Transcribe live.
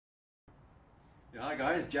Yeah, hi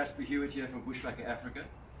guys, Jasper Hewitt here from Bushwakka, Africa.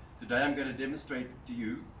 Today I'm going to demonstrate to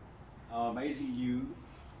you our amazing new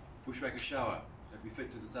Bushwakka shower that we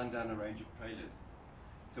fit to the Sundowner range of trailers.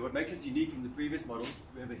 So what makes us unique from the previous models,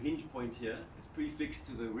 we have a hinge point here. It's prefixed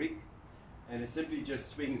to the rig and it simply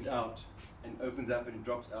just swings out and opens up and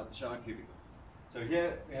drops out the shower cubicle. So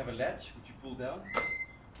here we have a latch which you pull down.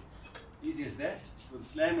 Easy as that. It's got a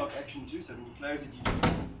slam lock action too, so when you close it you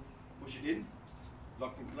just push it in,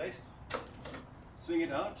 locked in place. Swing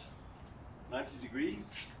it out, 90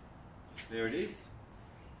 degrees, there it is.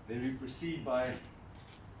 Then we proceed by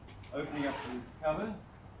opening up the cover.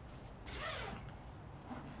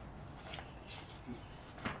 Just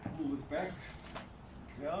pull this back,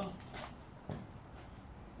 yeah.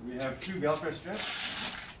 We have two Velcro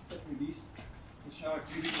straps that release the shower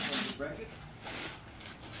cubicle from the bracket.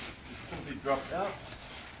 It simply drops out.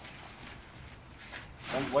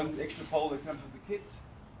 And one extra pole that comes with the kit.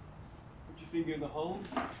 Put your finger in the hole,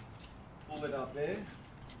 pull it out there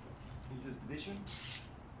into its position.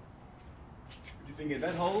 Put your finger in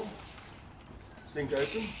that hole, swings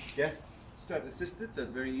open, gas strut assisted, so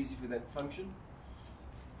it's very easy for that function.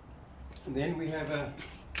 And then we have an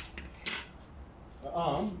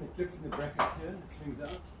arm that clips in the bracket here, it swings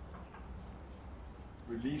out.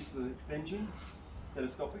 Release the extension,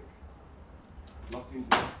 telescopic, lock into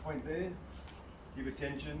the point there, give it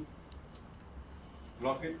tension,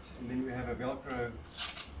 lock it, and then we have a Velcro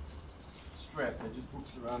strap that just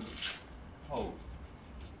hooks around the hole.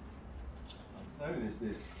 Like so,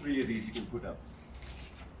 there's three of these you can put up.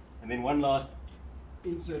 And then one last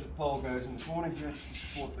inserted pole goes in the corner here to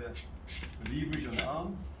support the leverage on the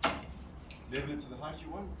arm. Level it to the height you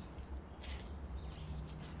want.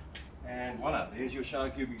 And voila, there's your shower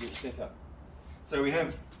cubicle set up. So we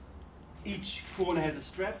have, each corner has a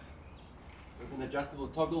strap with an adjustable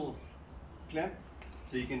toggle clamp.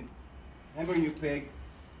 So you can hammer in your peg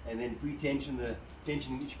and then pre-tension the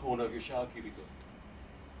tension in each corner of your shower cubicle.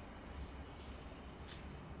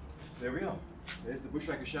 There we are. There's the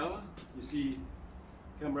Bushwakka shower. You see,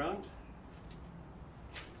 come around.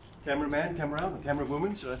 Cameraman, come around, or camera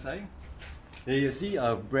woman, should I say. There you see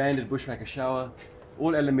our branded Bushwakka shower,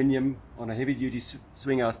 all aluminium on a heavy duty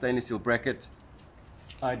swing out stainless steel bracket.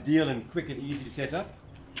 Ideal and quick and easy to set up.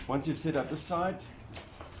 Once you've set up this side,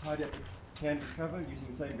 tidy up the canvas cover using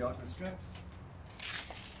the same Velcro straps.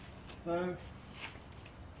 So,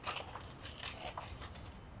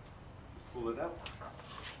 just pull it up.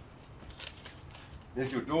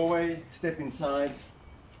 There's your doorway, step inside,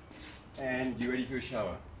 and you're ready for a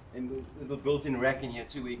shower. And there's a little built-in rack in here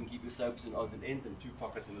too where you can keep your soaps and odds and ends, and two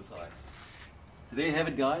pockets on the sides. So there you have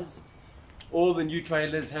it guys. All the new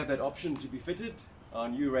trailers have that option to be fitted. Our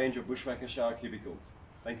new range of Bushwakka shower cubicles.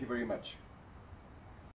 Thank you very much.